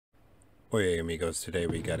Oye amigos, today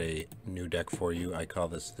we got a new deck for you. I call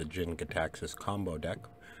this the Jin-Gitaxias combo deck.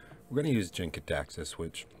 We're going to use Jin-Gitaxias,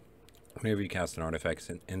 which whenever you cast an artifact,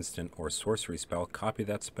 an instant or sorcery spell, copy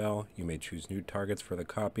that spell. You may choose new targets for the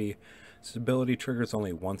copy. This ability triggers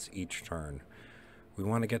only once each turn. We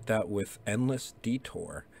want to get that with Endless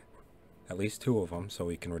Detour, at least 2 of them, so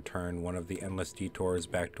we can return one of the Endless Detours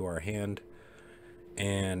back to our hand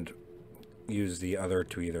and use the other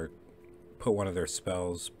to either put one of their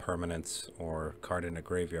spells, permanents, or card in a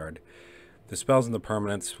graveyard. The spells and the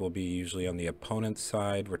permanents will be usually on the opponent's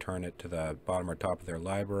side, return it to the bottom or top of their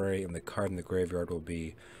library, and the card in the graveyard will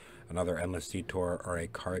be another Endless Detour or a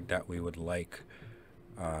card that we would like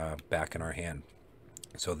back in our hand.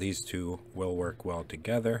 So these two will work well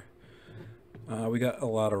together. We got a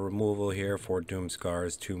lot of removal here: 4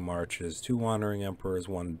 Doomskars, 2 Marches, 2 Wandering Emperors,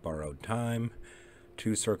 1 Borrowed Time,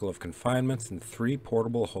 2 Circle of Confinements, and 3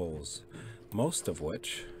 Portable Holes. Most of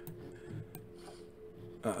which,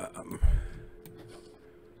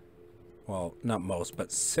 well, not most,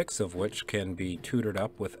 but 6 of which can be tutored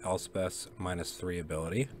up with Elspeth's -3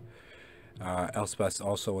 ability. Elspeth's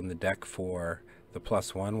also in the deck for the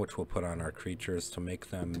 +1, which we'll put on our creatures to make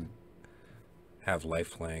them have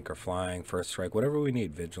lifelink or flying, first strike, whatever we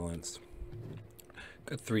need, vigilance.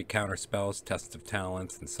 Got 3 counter spells, Test of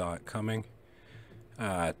Talents, and Saw It Coming.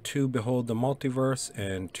 2 Behold the Multiverse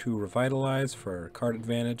and 2 Revitalize for card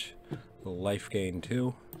advantage, life gain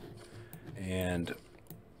 2. And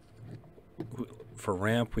for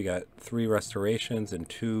ramp, we got 3 Restorations and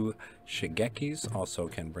 2 Shigekis, also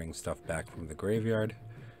can bring stuff back from the graveyard.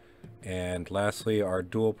 And lastly, our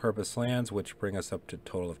dual purpose lands, which bring us up to a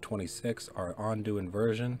total of 26, are Ondu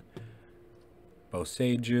Inversion,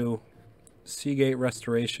 Boseiju, Seagate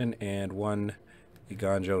Restoration, and 1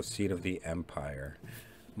 Iganjo, Seat of the Empire.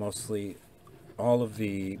 Mostly all of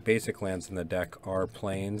the basic lands in the deck are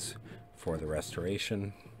plains for the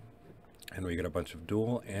restoration, and we get a bunch of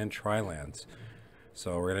dual and tri lands.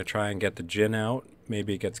 So we're going to try and get the Jin out.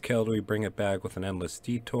 Maybe it gets killed, we bring it back with an Endless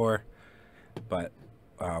Detour, but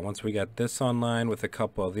once we get this online with a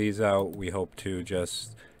couple of these out, we hope to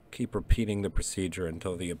just keep repeating the procedure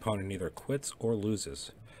until the opponent either quits or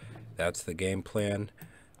loses. That's the game plan.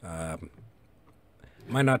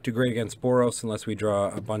 Might not do great against Boros unless we draw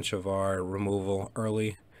a bunch of our removal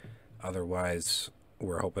early. Otherwise,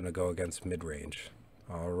 we're hoping to go against mid-range.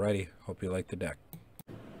 Alrighty, hope you like the deck.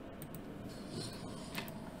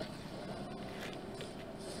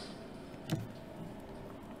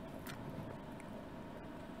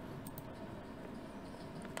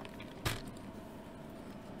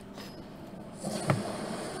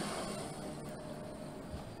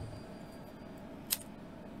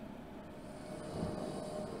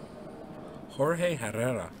 Jorge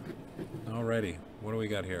Herrera. Alrighty, what do we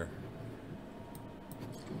got here?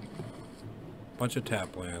 Bunch of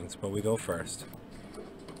tap lands, but we go first.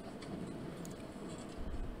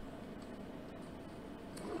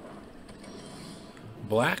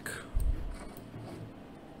 Black.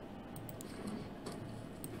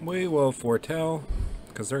 We will foretell,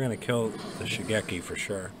 because they're going to kill the Shigeki for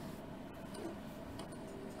sure.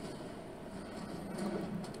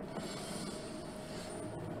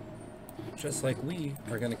 Just like we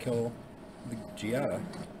are going to kill the Giada.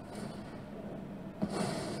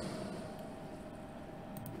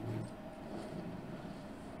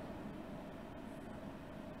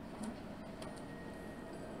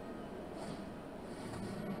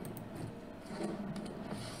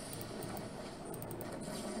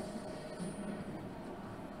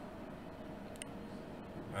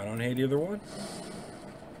 I don't hate either one.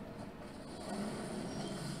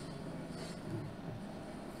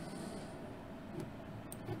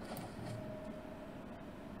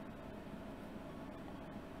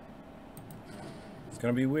 It's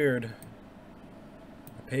gonna be weird.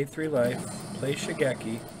 I pay 3 life, play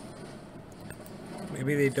Shigeki.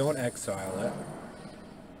 Maybe they don't exile it.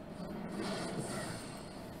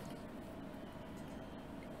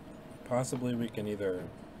 Possibly we can either...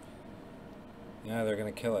 Yeah, they're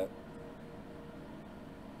gonna kill it.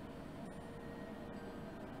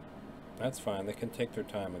 That's fine, they can take their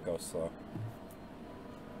time and go slow.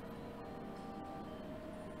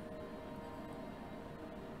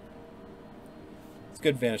 It's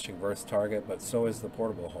good Vanishing Verse target, but so is the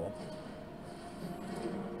Portable Hole.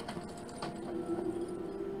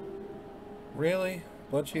 Really?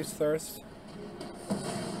 Bloodchief's Thirst?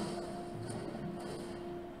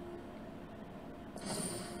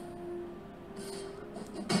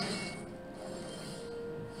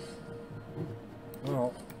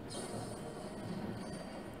 Well,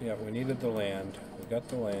 yeah, we needed the land. We got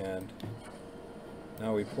the land.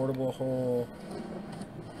 Now we Portable Hole.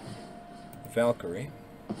 Valkyrie.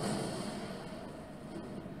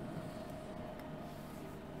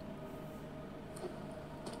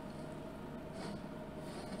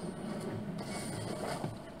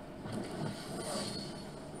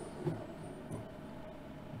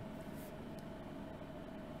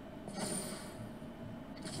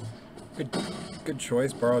 Good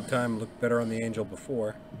choice. Borrowed time looked better on the angel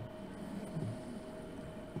before.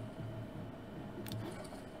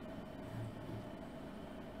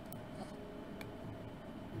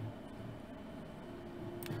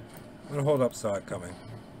 I'm gonna hold up, saw it coming.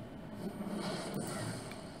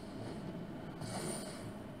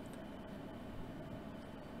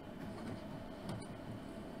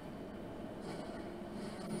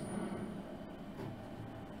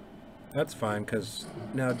 That's fine, because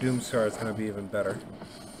now Doomstar is going to be even better.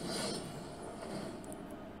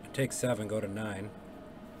 Take 7, go to 9.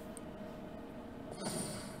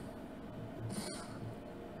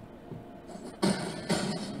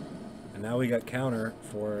 And now we got counter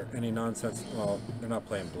for any nonsense. Well, they're not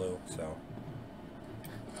playing blue, so.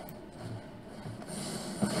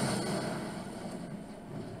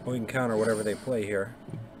 We can counter whatever they play here.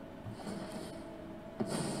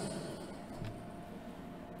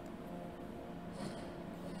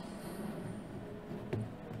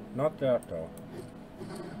 Not that, though.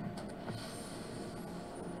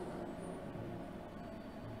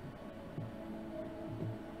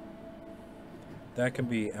 That can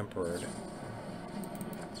be emperored.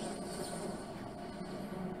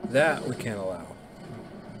 That we can't allow.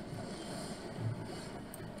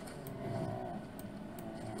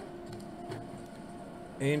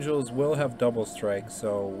 Angels will have double strike,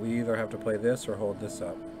 so we either have to play this or hold this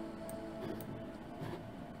up.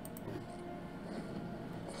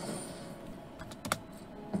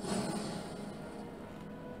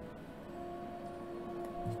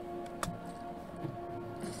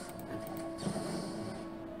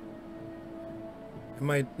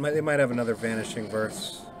 They might have another vanishing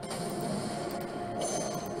verse.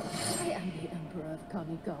 I am the Emperor of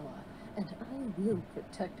Kamigawa, and I will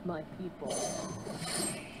protect my people.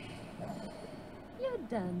 You're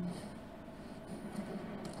done.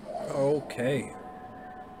 Okay.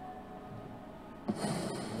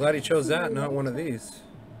 Glad he chose that, not one of these.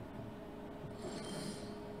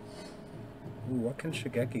 Ooh, what can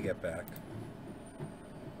Shigeki get back?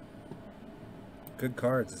 Good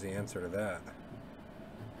cards is the answer to that.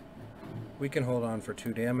 We can hold on for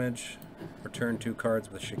 2 damage, return 2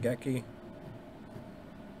 cards with Shigeki.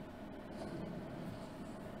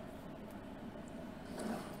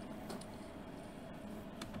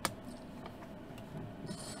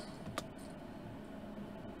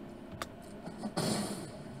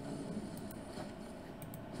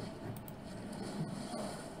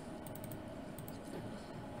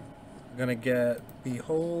 We're gonna get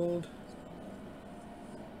Behold.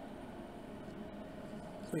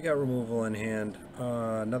 We got removal in hand.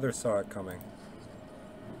 Another saw it coming.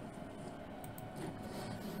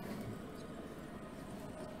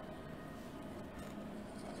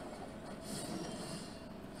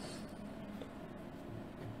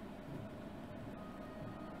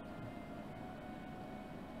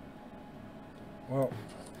 Well,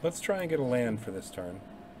 let's try and get a land for this turn.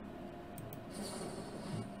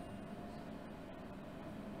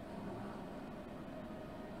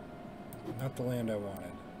 Not the land I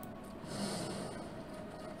wanted.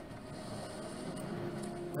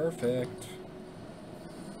 Perfect.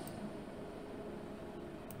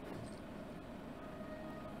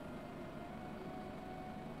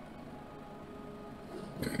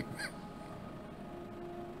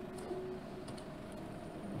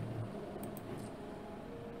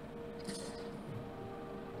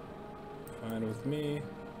 Fine with me.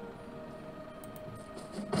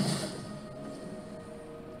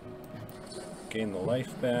 Gain the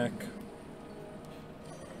life back.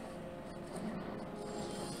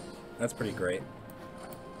 That's pretty great.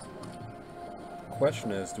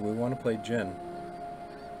 Question is, do we want to play Jin?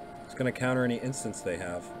 It's going to counter any instance they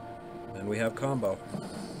have. And we have combo.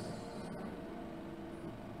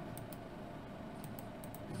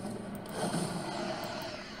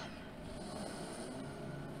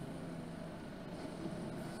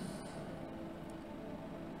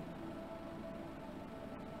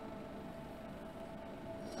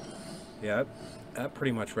 Yeah, that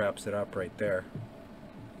pretty much wraps it up right there.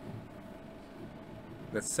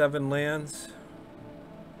 Got 7 lands.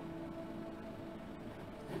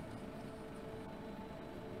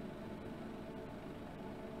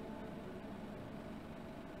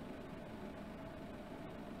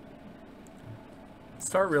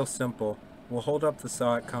 Start real simple. We'll hold up the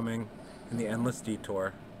Saw It Coming and the Endless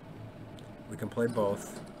Detour. We can play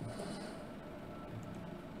both.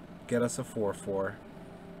 get us a 4/4.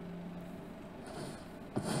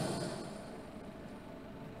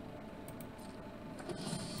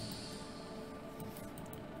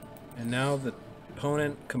 And now the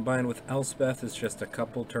opponent combined with Elspeth is just a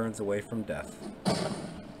couple turns away from death.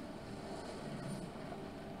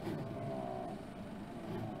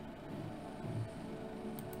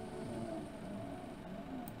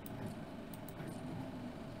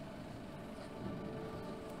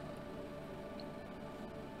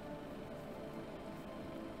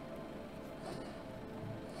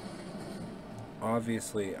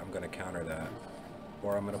 Obviously, I'm going to counter that.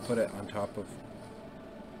 Or I'm going to put it on top of...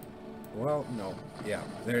 Well, no. Yeah.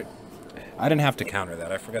 There. I didn't have to counter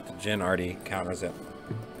that. I forgot the Jin already counters it.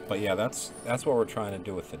 But yeah, that's what we're trying to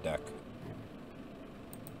do with the deck.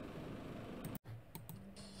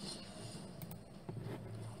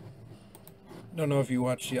 Don't know if you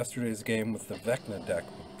watched yesterday's game with the Vecna deck.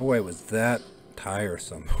 But boy, was that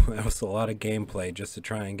tiresome. That was a lot of gameplay just to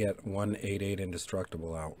try and get one 8/8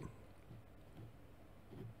 indestructible out.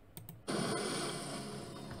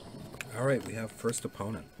 Alright, we have first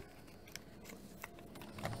opponent.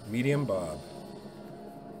 Medium Bob.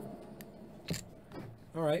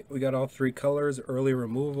 Alright, we got all three colors, early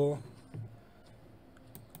removal.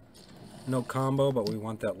 No combo, but we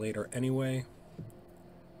want that later anyway.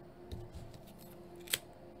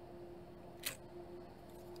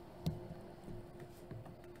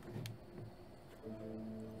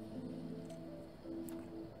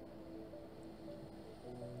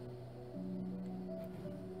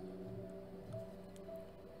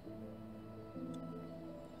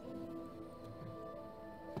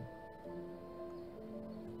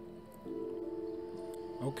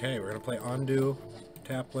 Okay, we're going to play Undo,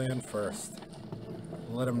 tap land first.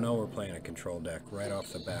 We'll let them know we're playing a control deck right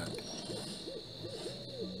off the bat.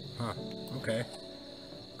 Huh, okay.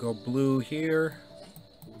 Go blue here,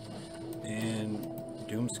 and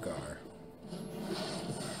Doomscar.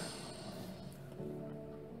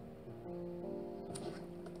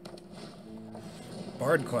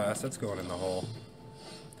 Bard class, that's going in the hole.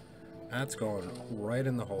 That's going right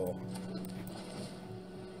in the hole.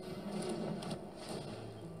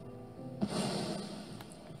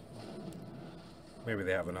 Maybe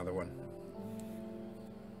they have another one.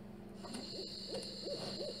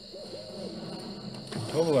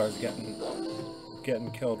 Tovolar's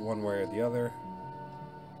getting killed one way or the other.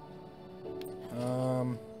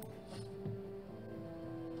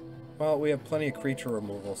 Well, we have plenty of creature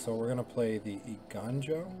removal, so we're gonna play the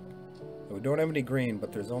Iganjo. We don't have any green,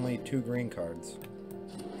 but there's only 2 green cards.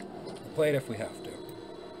 We'll play it if we have to.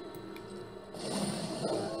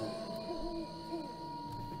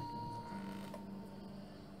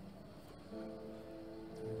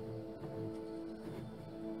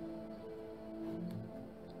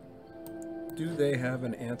 Do they have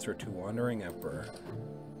an answer to Wandering Emperor?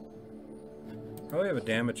 Probably have a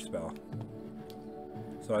damage spell.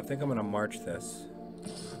 So I think I'm going to march this.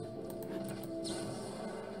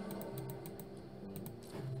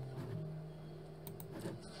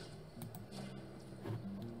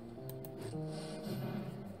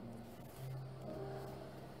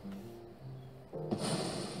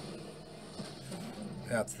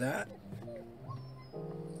 That's that.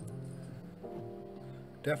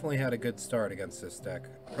 Definitely had a good start against this deck.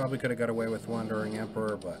 Probably could have got away with Wandering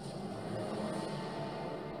Emperor, but...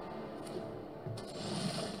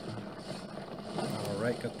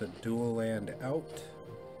 Alright, got the dual land out.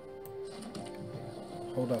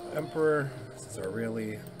 Hold up Emperor. This is our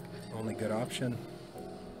really only good option.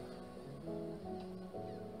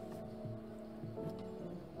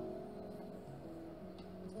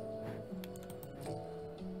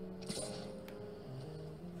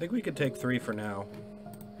 I think we could take 3 for now.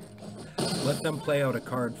 Let them play out a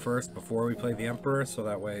card first before we play the Emperor, so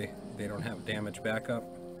that way they don't have damage backup.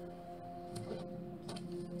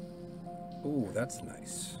 Ooh, that's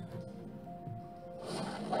nice.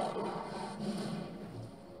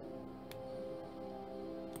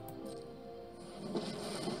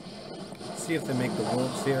 See if they make the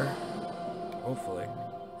wolves here. Hopefully.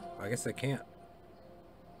 I guess they can't.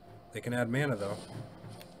 They can add mana though.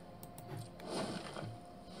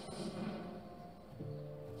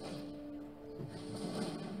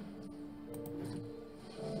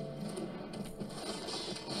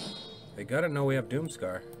 They gotta know we have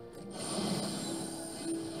Doomscar.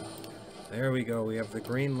 There we go, we have the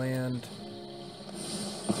green land.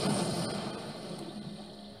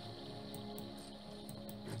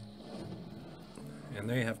 And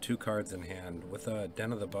they have 2 cards in hand with a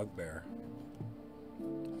Den of the Bugbear.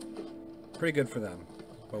 Pretty good for them.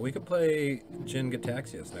 But we could play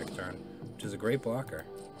Jin-Gitaxias next turn, which is a great blocker.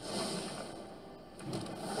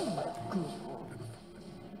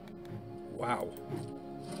 Wow.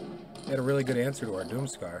 They had a really good answer to our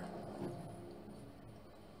Doomscar.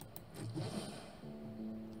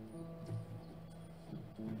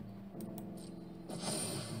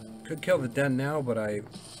 Could kill the den now, but I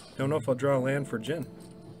don't know if I'll draw a land for Jin.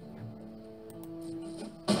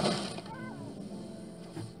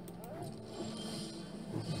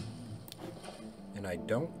 And I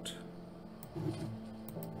don't.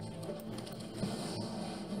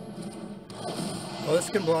 Well, this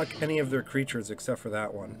can block any of their creatures except for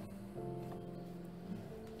that one.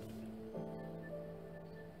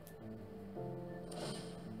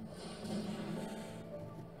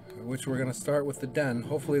 Which we're going to start with the den.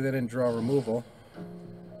 Hopefully they didn't draw removal.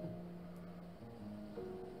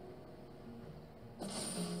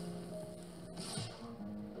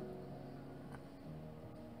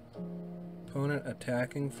 Opponent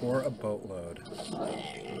attacking for a boatload.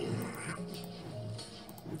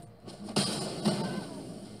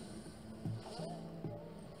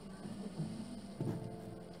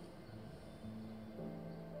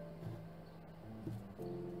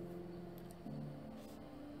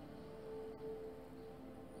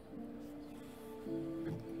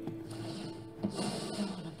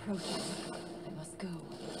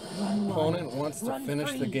 Opponent wants to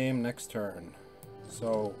finish the game next turn.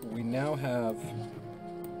 So we now have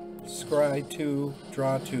scry 2,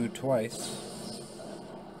 draw 2 twice.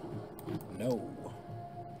 No.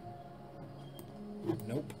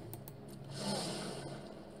 Nope.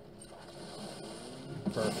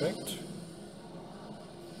 Perfect.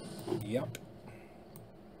 Yep.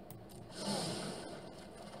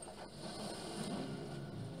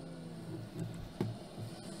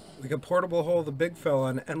 We can portable hold the big fella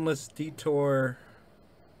on endless detour,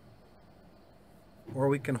 or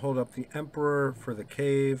we can hold up the Emperor for the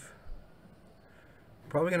cave.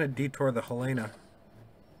 Probably going to detour the Helena.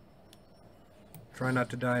 Try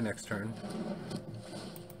not to die next turn.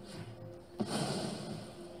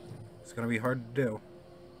 It's going to be hard to do.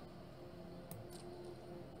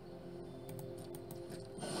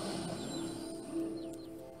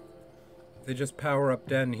 They just power up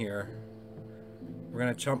Den here. We're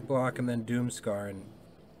going to chump block and then Doomscar and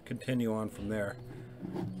continue on from there.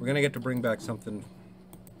 We're going to get to bring back something.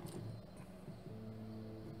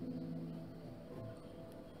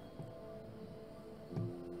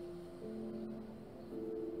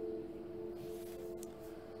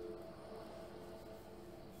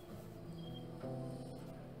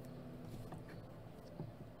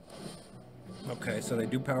 Okay, so they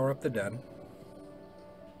do power up the den.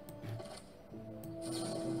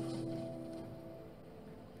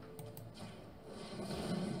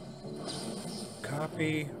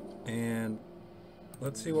 Copy, and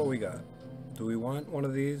let's see what we got. Do we want one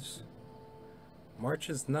of these? March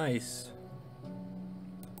is nice,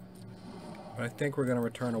 but I think we're going to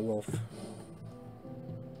return a wolf.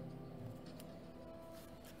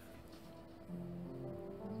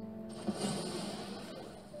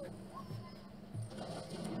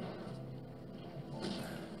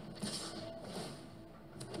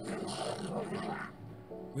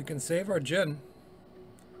 We can save our Jin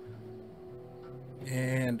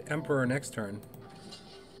and Emperor next turn,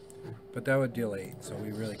 but that would deal 8, so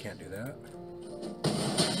we really can't do that.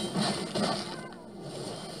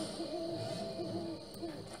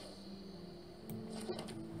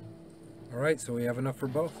 Alright, so we have enough for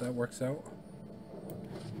both. That works out.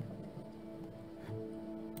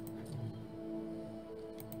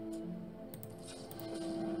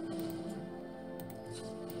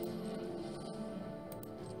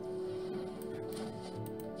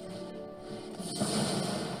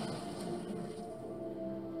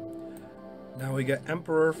 Now we get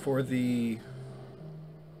Emperor for the...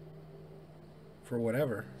 for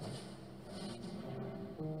whatever.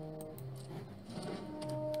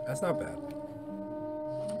 That's not bad.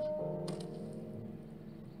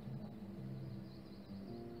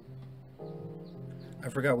 I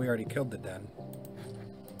forgot we already killed the den.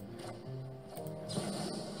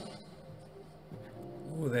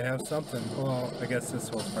 Ooh, they have something. Well, I guess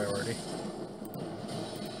this was priority.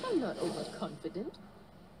 I'm not overconfident.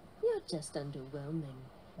 You're just underwhelming.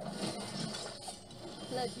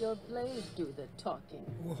 Let your blade do the talking.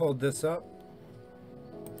 We'll hold this up.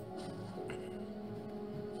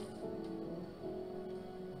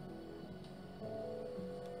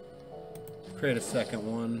 Create a second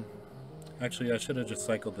one. Actually, I should have just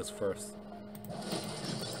cycled this first.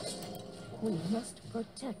 We must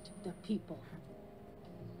protect the people.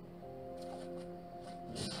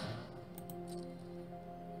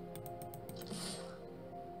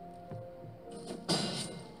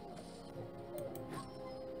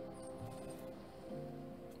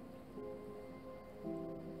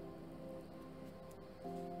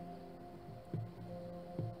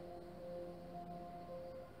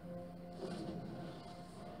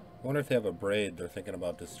 wonder if they have a braid. They're thinking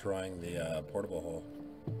about destroying the portable hole.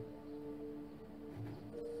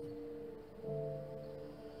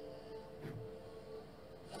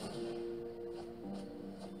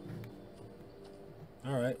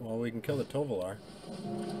 Alright, well, we can kill the Tovolar.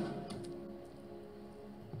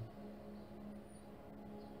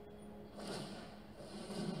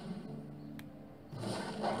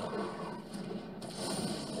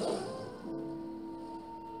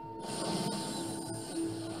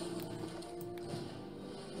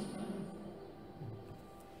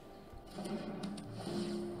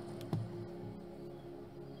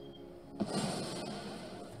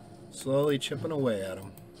 Slowly chipping away at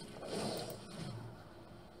him.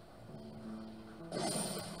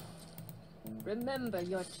 Remember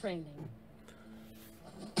your training.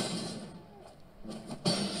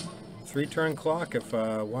 3-turn clock if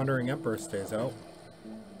Wandering Emperor stays out.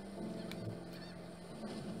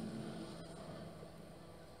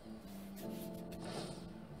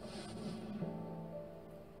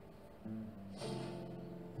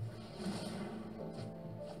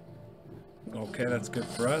 Okay, that's good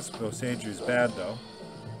for us. Boseju's bad, though.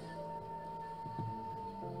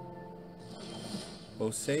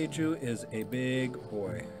 Boseju is a big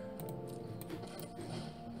boy.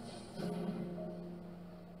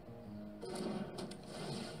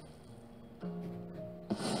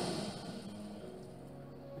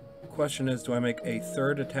 Question is, do I make a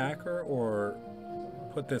third attacker or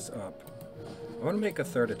put this up? I want to make a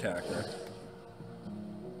third attacker.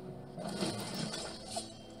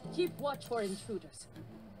 Keep watch for intruders.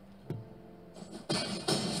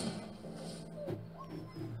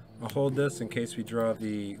 I'll hold this in case we draw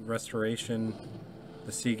the Restoration,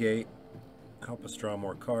 the Seagate, help us draw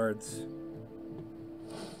more cards.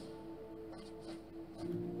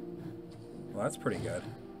 Well, that's pretty good.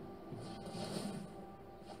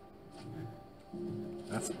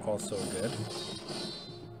 That's also good.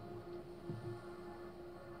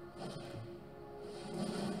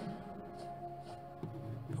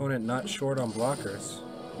 Opponent not short on blockers.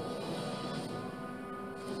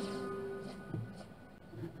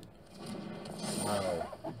 Wow.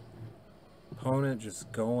 Opponent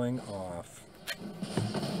just going off.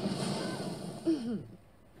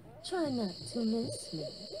 Try not to miss me.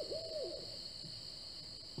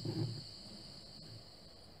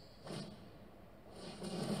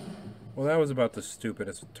 Well, that was about the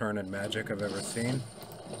stupidest turn in Magic I've ever seen.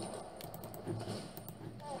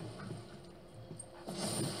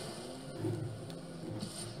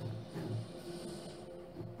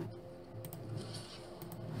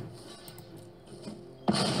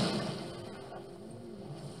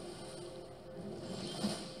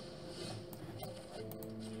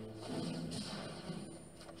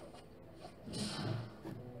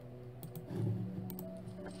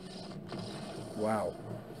 Wow.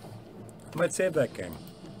 I might save that game.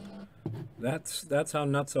 That's how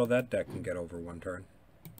nutso that deck can get over one turn.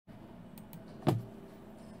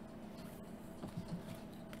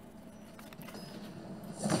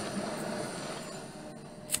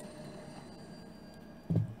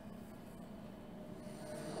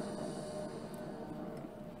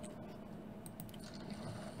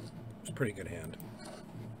 It's a pretty good hand.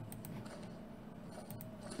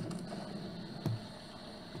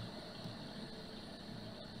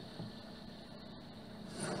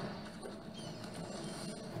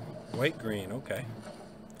 White green, okay.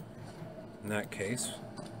 In that case.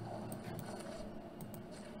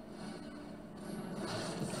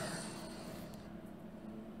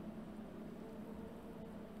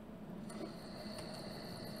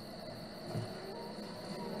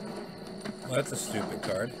 Well, that's a stupid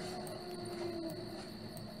card.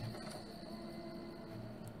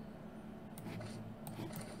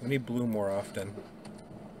 We need blue more often.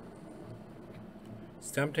 It's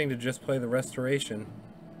tempting to just play the Restoration.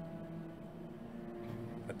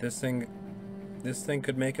 But this thing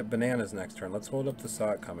could make it bananas next turn. Let's hold up the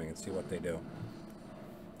Saw It Coming and see what they do.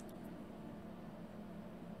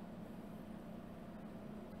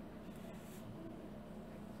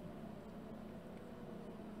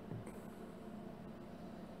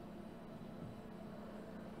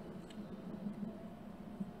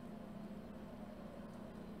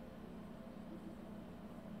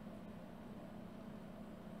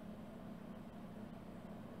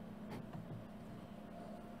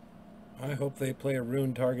 I hope they play a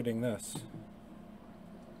rune targeting this.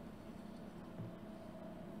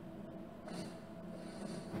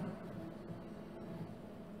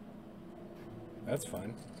 That's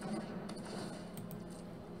fine.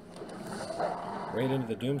 Right into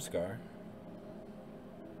the Doomscar.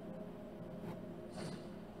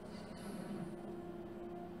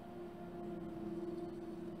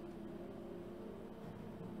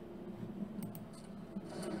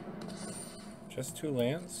 Just 2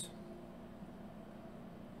 lands?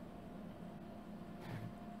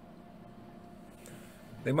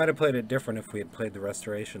 They might have played it different if we had played the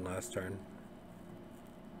Restoration last turn.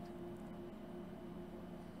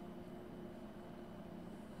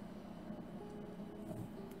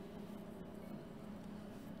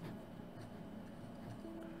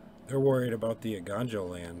 They're worried about the Agonjo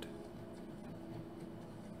land.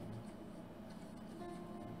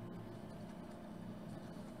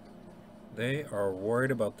 They are worried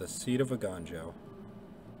about the seat of Agonjo.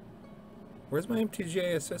 Where's my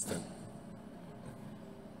MTGA assistant?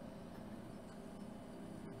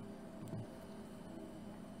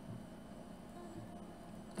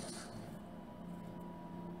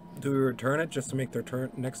 Do we return it just to make their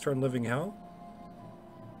next turn living hell?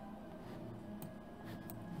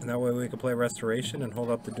 And that way we can play Restoration and hold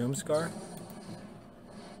up the Doomscar?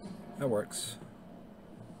 That works.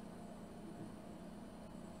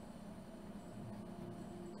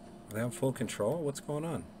 They have full control? What's going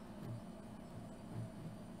on?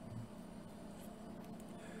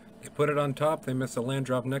 They put it on top, they miss a land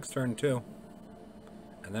drop next turn too.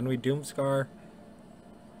 And then we Doomscar.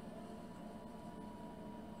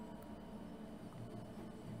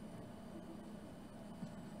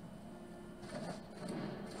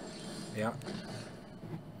 Yeah.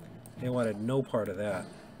 They wanted no part of that.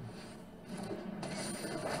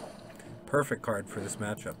 Perfect card for this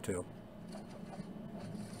matchup too.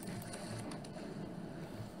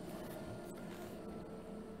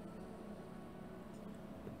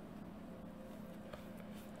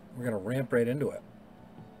 We're going to ramp right into it.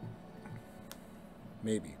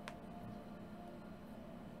 Maybe.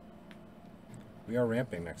 We are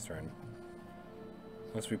ramping next turn.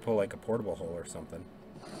 Unless we pull like a portable hole or something.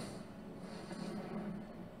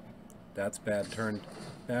 That's bad turn.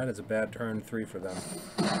 That is a bad turn 3 for them.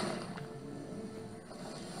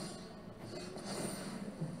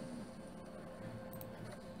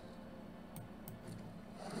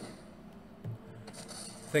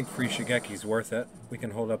 I think free Shigeki's worth it. We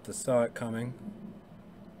can hold up the saw it coming.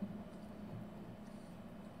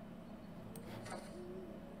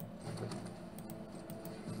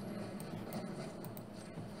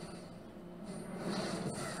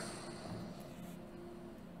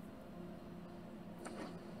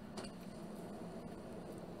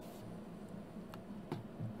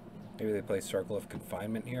 Maybe they play Circle of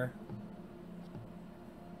Confinement here.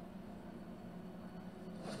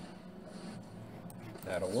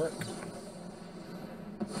 That'll work.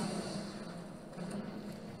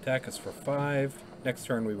 Attack us for 5. Next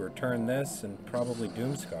turn we return this and probably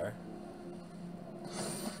Doomscar.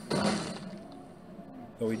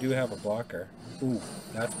 But we do have a blocker. Ooh,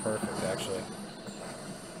 that's perfect actually.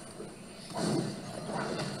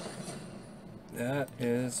 That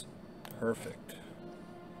is perfect.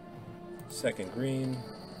 Second green.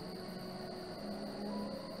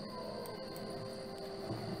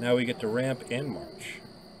 Now we get to ramp and march.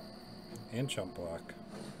 And chump block.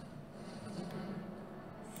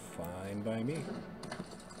 Fine by me.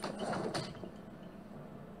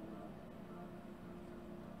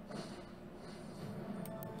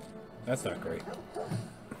 That's not great.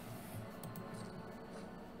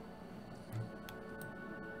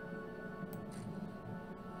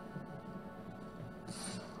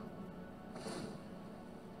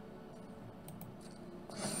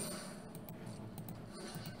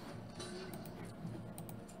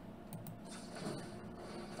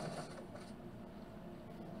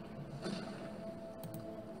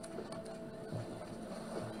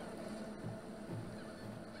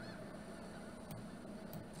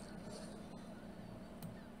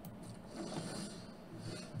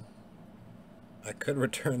 I could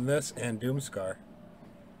return this and Doomscar.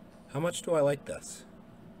 How much do I like this?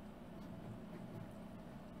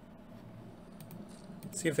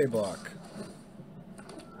 Let's see if they block.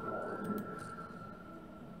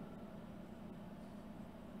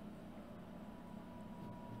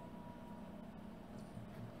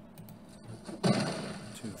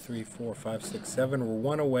 Two, three, four, five, six, seven. We're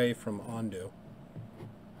 1 away from undo,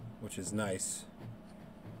 which is nice.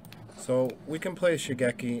 So we can play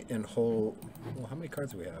Shigeki and hold. Well, how many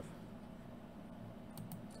cards do we have?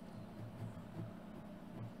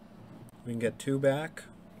 We can get 2 back.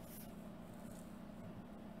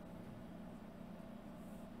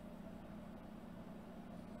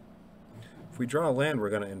 If we draw a land, we're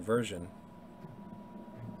going to inversion.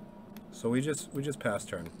 So we just pass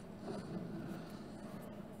turn.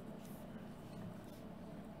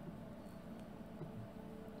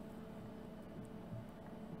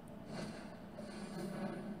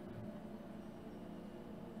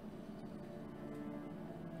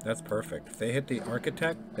 That's perfect. If they hit the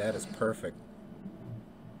Architect, that is perfect.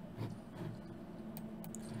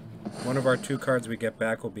 One of our 2 cards we get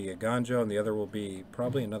back will be a Ganjo, and the other will be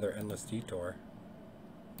probably another Endless Detour.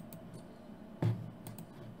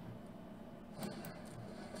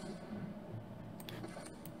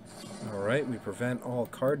 Alright, we prevent all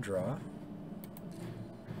card draw.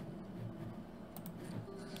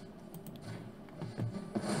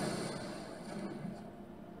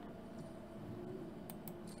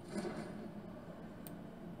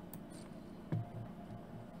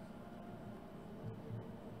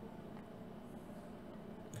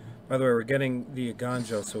 By the way, we're getting the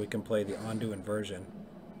Aganjo so we can play the Ondu Inversion.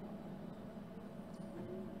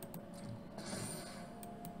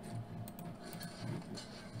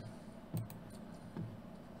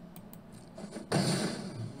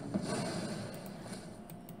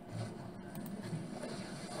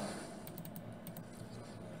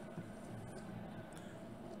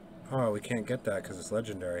 Oh, we can't get that because it's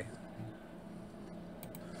legendary.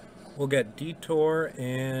 We'll get Detour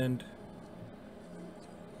and...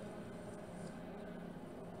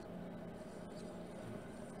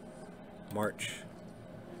 March.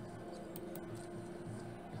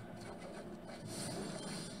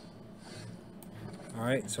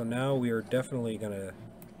 Alright, so now we are definitely going to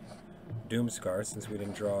Doomscar since we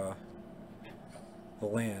didn't draw the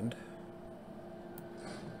land.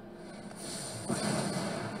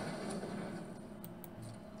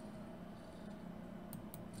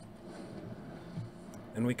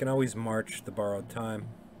 And we can always march the Borrowed Time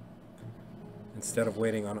instead of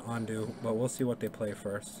waiting on Ondu, but we'll see what they play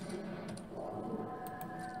first.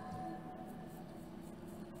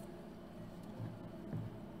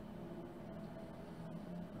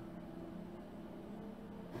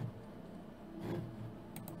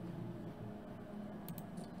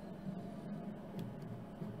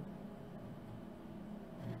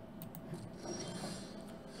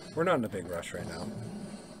 We're not in a big rush right now.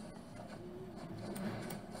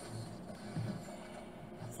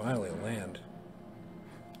 Finally, a land.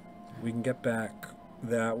 We can get back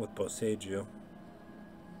that with Boseiju.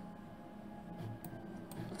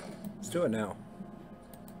 Let's do it now.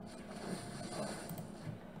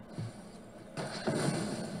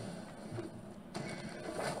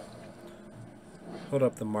 Hold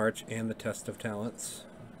up the March and the Test of Talents.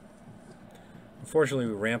 Unfortunately,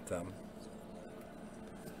 we ramped them.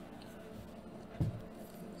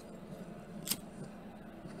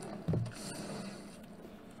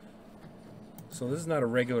 So this is not a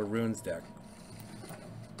regular runes deck.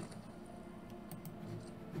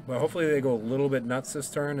 But hopefully they go a little bit nuts this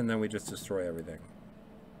turn and then we just destroy everything.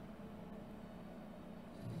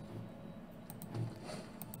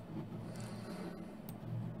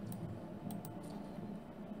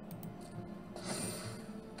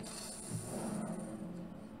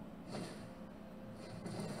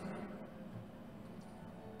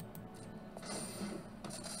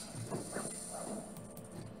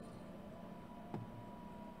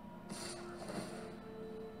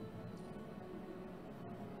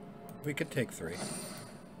 We could take 3.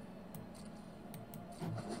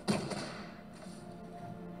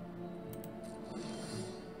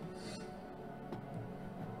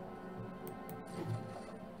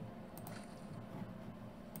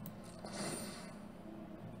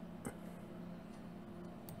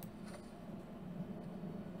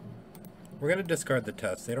 We're going to discard the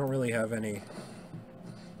test. They don't really have any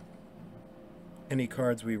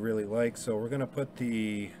cards we really like, so we're going to put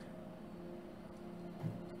the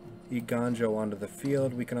Ganjo onto the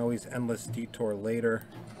field. We can always Endless Detour later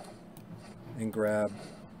and grab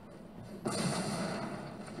the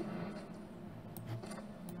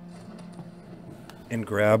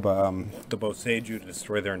Boseiju to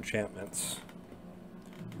destroy their enchantments.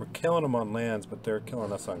 We're killing them on lands, but they're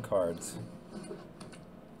killing us on cards.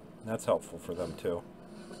 That's helpful for them too.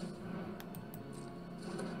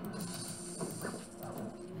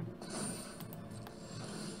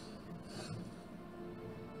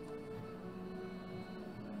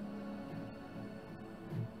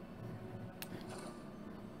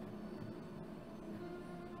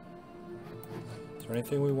 Is there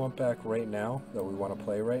anything we want back right now that we want to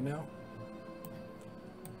play right now?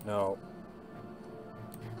 No.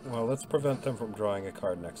 Well, let's prevent them from drawing a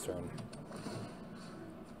card next turn.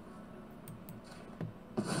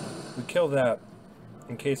 We kill that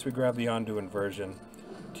in case we grab the Ondu Inversion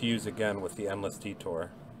to use again with the Endless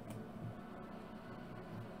Detour.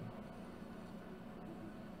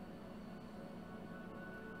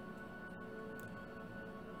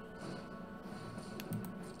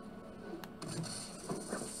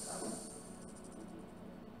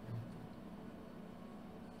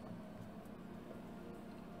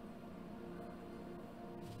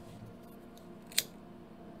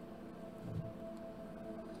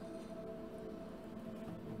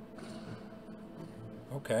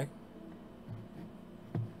 Okay.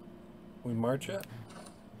 We march it.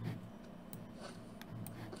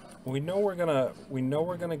 We know we're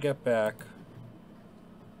gonna get back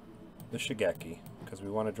the Shigeki because we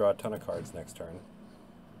want to draw a ton of cards next turn.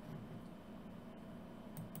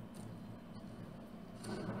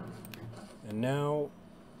 And now,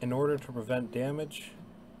 in order to prevent damage,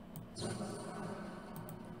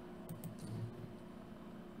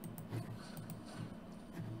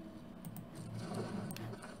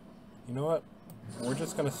 you know what? We're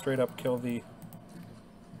just gonna straight up kill the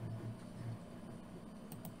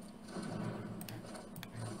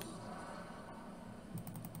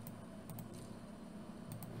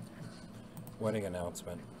wedding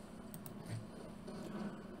announcement.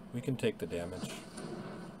 We can take the damage.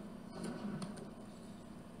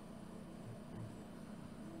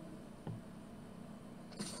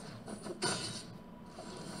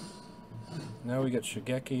 Now we get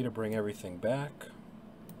Shigeki to bring everything back.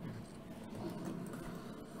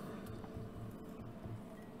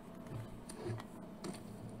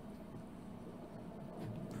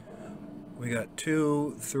 We got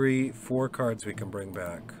 2, 3, 4 cards we can bring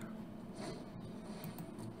back.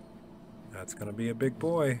 That's gonna be a big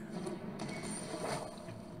boy.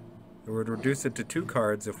 It would reduce it to 2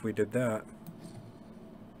 cards if we did that.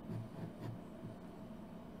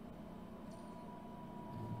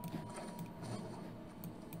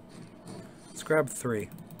 Let's grab 3.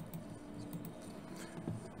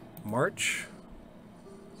 March.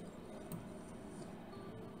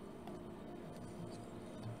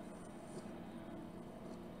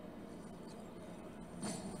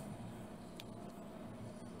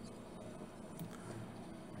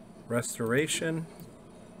 Restoration.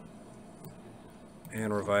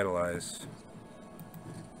 And revitalize.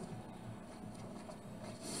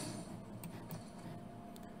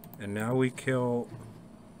 And now we kill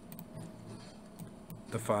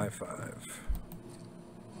the 5/5.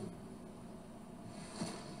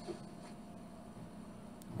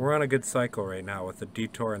 We're on a good cycle right now with the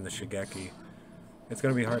Detour and the Shigeki. It's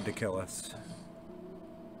going to be hard to kill us.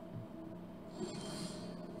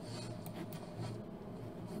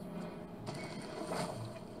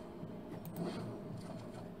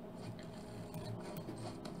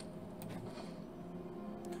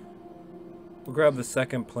 We'll grab the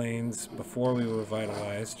second planes before we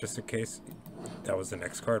revitalize, just in case that was the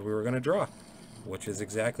next card we were going to draw, which is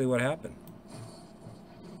exactly what happened.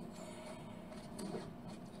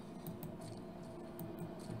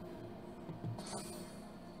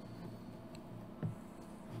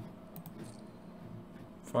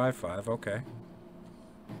 Five, 5, okay.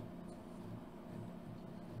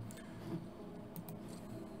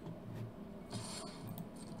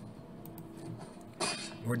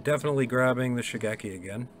 We're definitely grabbing the Shigeki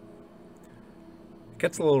again. It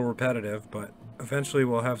gets a little repetitive, but eventually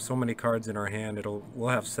we'll have so many cards in our hand, we'll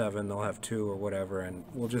have 7, they'll have 2 or whatever, and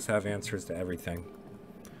we'll just have answers to everything.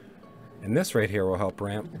 And this right here will help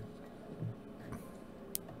ramp.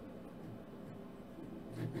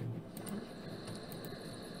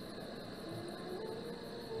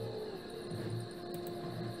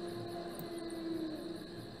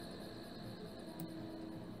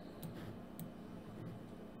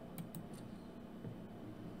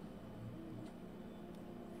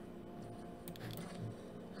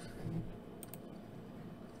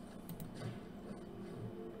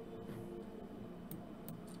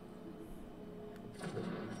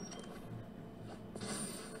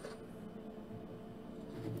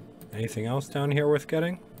 Anything else down here worth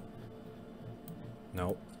getting?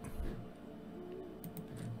 Nope.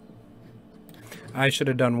 I should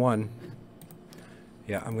have done 1.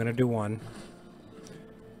 Yeah, I'm gonna do 1.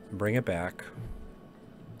 Bring it back.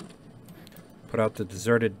 Put out the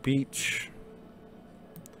deserted beach.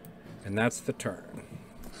 And that's the turn.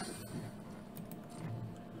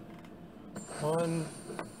 1,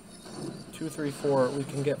 2, 3, 4. We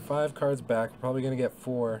can get 5 cards back. We're probably gonna get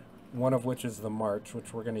 4. One of which is the March,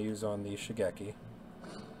 which we're going to use on the Shigeki.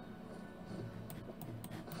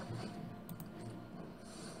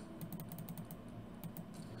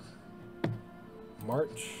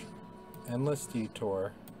 March, Endless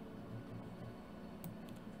Detour,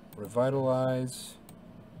 Revitalize,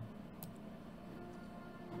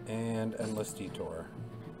 and Endless Detour.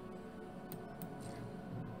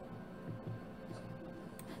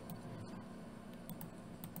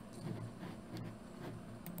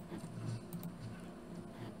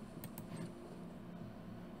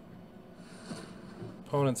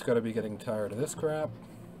 Opponent's got to be getting tired of this crap,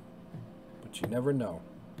 but you never know.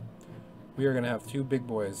 We are going to have 2 big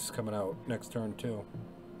boys coming out next turn too.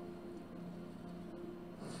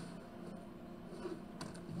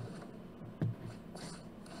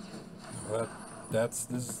 Well, this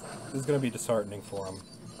is going to be disheartening for him.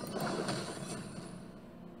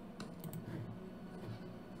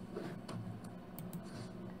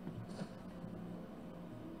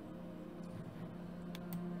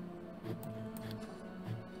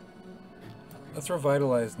 Let's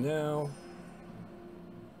revitalize now.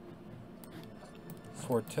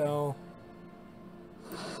 Foretell.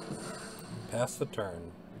 Pass the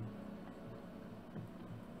turn.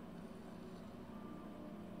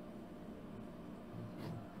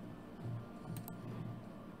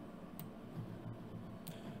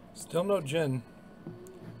 Still no Jin.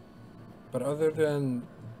 But other than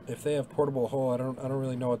if they have portable hull, I don't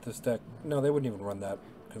really know what this deck. No, they wouldn't even run that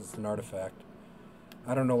because it's an artifact.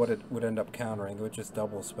 I don't know what it would end up countering. It would just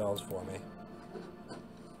double spells for me.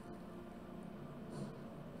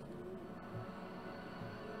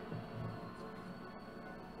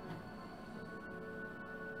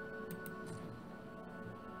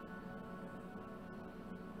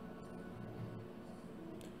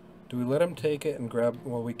 Do we let him take it and grab...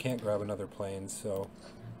 Well, we can't grab another plane, so...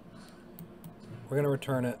 We're going to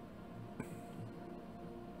return it.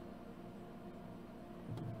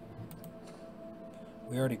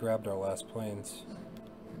 We already grabbed our last planes.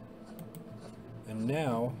 And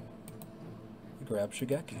now... we grab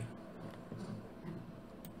Shigeki.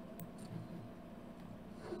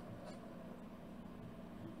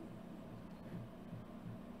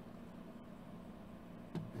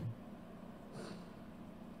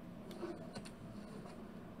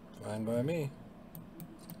 Fine by me.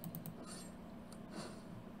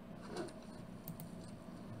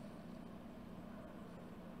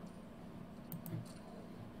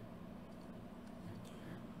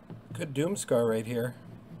 Good Doomscar right here.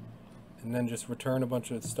 And then just return a bunch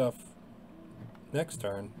of stuff next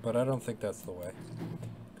turn, but I don't think that's the way.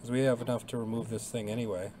 Because we have enough to remove this thing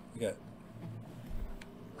anyway. We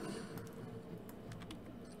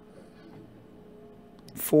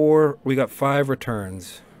got 5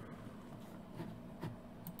 returns.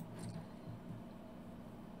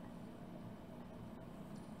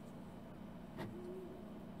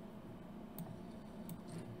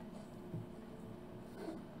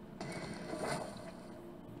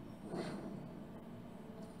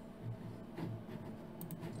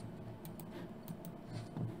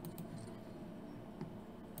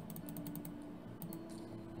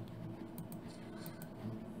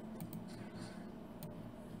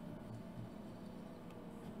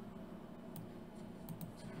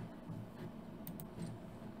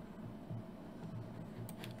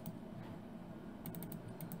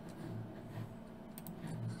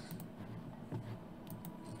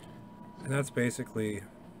 And that's basically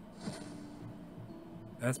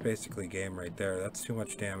game right there. That's too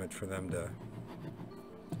much damage for them to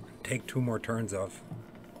take 2 more turns of.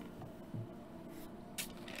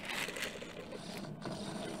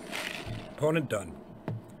 Opponent done.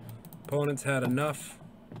 Opponent's had enough.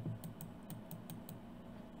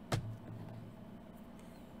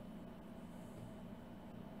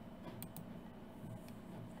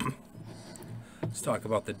 Let's talk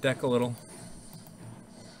about the deck a little.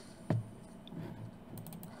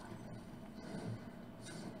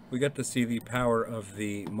 We got to see the power of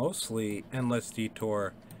the mostly Endless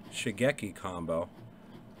Detour Shigeki combo.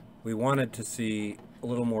 We wanted to see a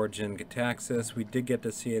little more Jin-Gitaxias. We did get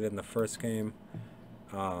to see it in the first game.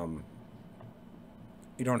 You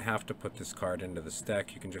don't have to put this card into the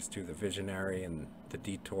stack. You can just do the Visionary and the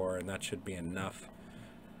Detour, and that should be enough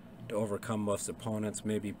to overcome most opponents.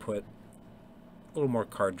 Maybe put a little more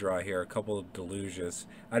card draw here, a couple of Deluges.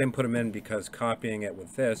 I didn't put them in because copying it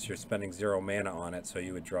with this, you're spending 0 mana on it, so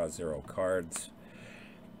you would draw 0 cards.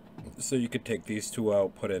 So you could take these 2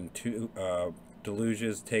 out, put in 2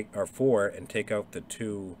 Deluges, or 4, and take out the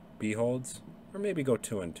 2 Beholds. Or maybe go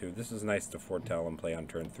 2 and 2. This is nice to foretell and play on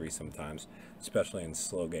turn 3 sometimes, especially in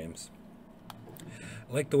slow games.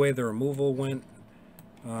 I like the way the removal went.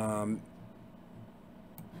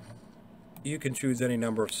 You can choose any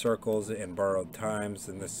number of circles and borrowed times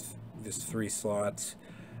in this 3 slots.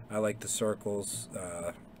 I like the circles.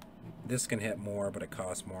 This can hit more, but it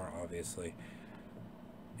costs more, obviously.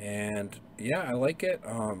 And yeah, I like it.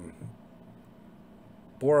 Boros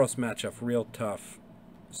matchup real tough.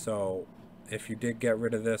 So if you did get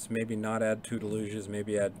rid of this, maybe not add 2 Deluges,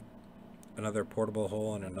 maybe add another portable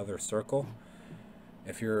hole and another circle.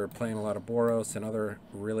 If you're playing a lot of Boros and other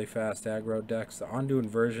really fast aggro decks, the Ondu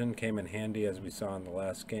Inversion came in handy as we saw in the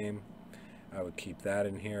last game. I would keep that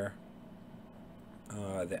in here.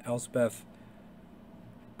 The Elspeth,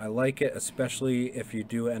 I like it, especially if you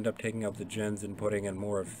do end up taking out the Jins and putting in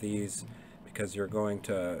more of these, because you're going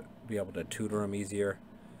to be able to tutor them easier.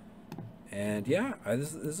 And yeah,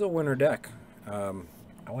 this is a winner deck. I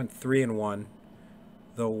went 3-1,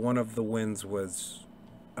 though one of the wins was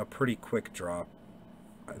a pretty quick drop.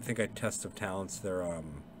 I think I Test of Talents their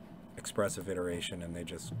expressive iteration, and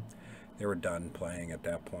they were done playing at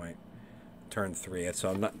that point. Turn 3, so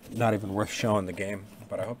I'm not even worth showing the game.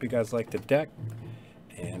 But I hope you guys like the deck,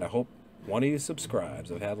 and I hope one of you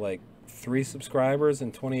subscribes. I've had like 3 subscribers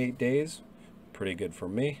in 28 days. Pretty good for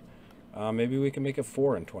me. Maybe we can make it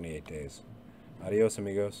 4 in 28 days. Adios,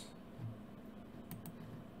 amigos.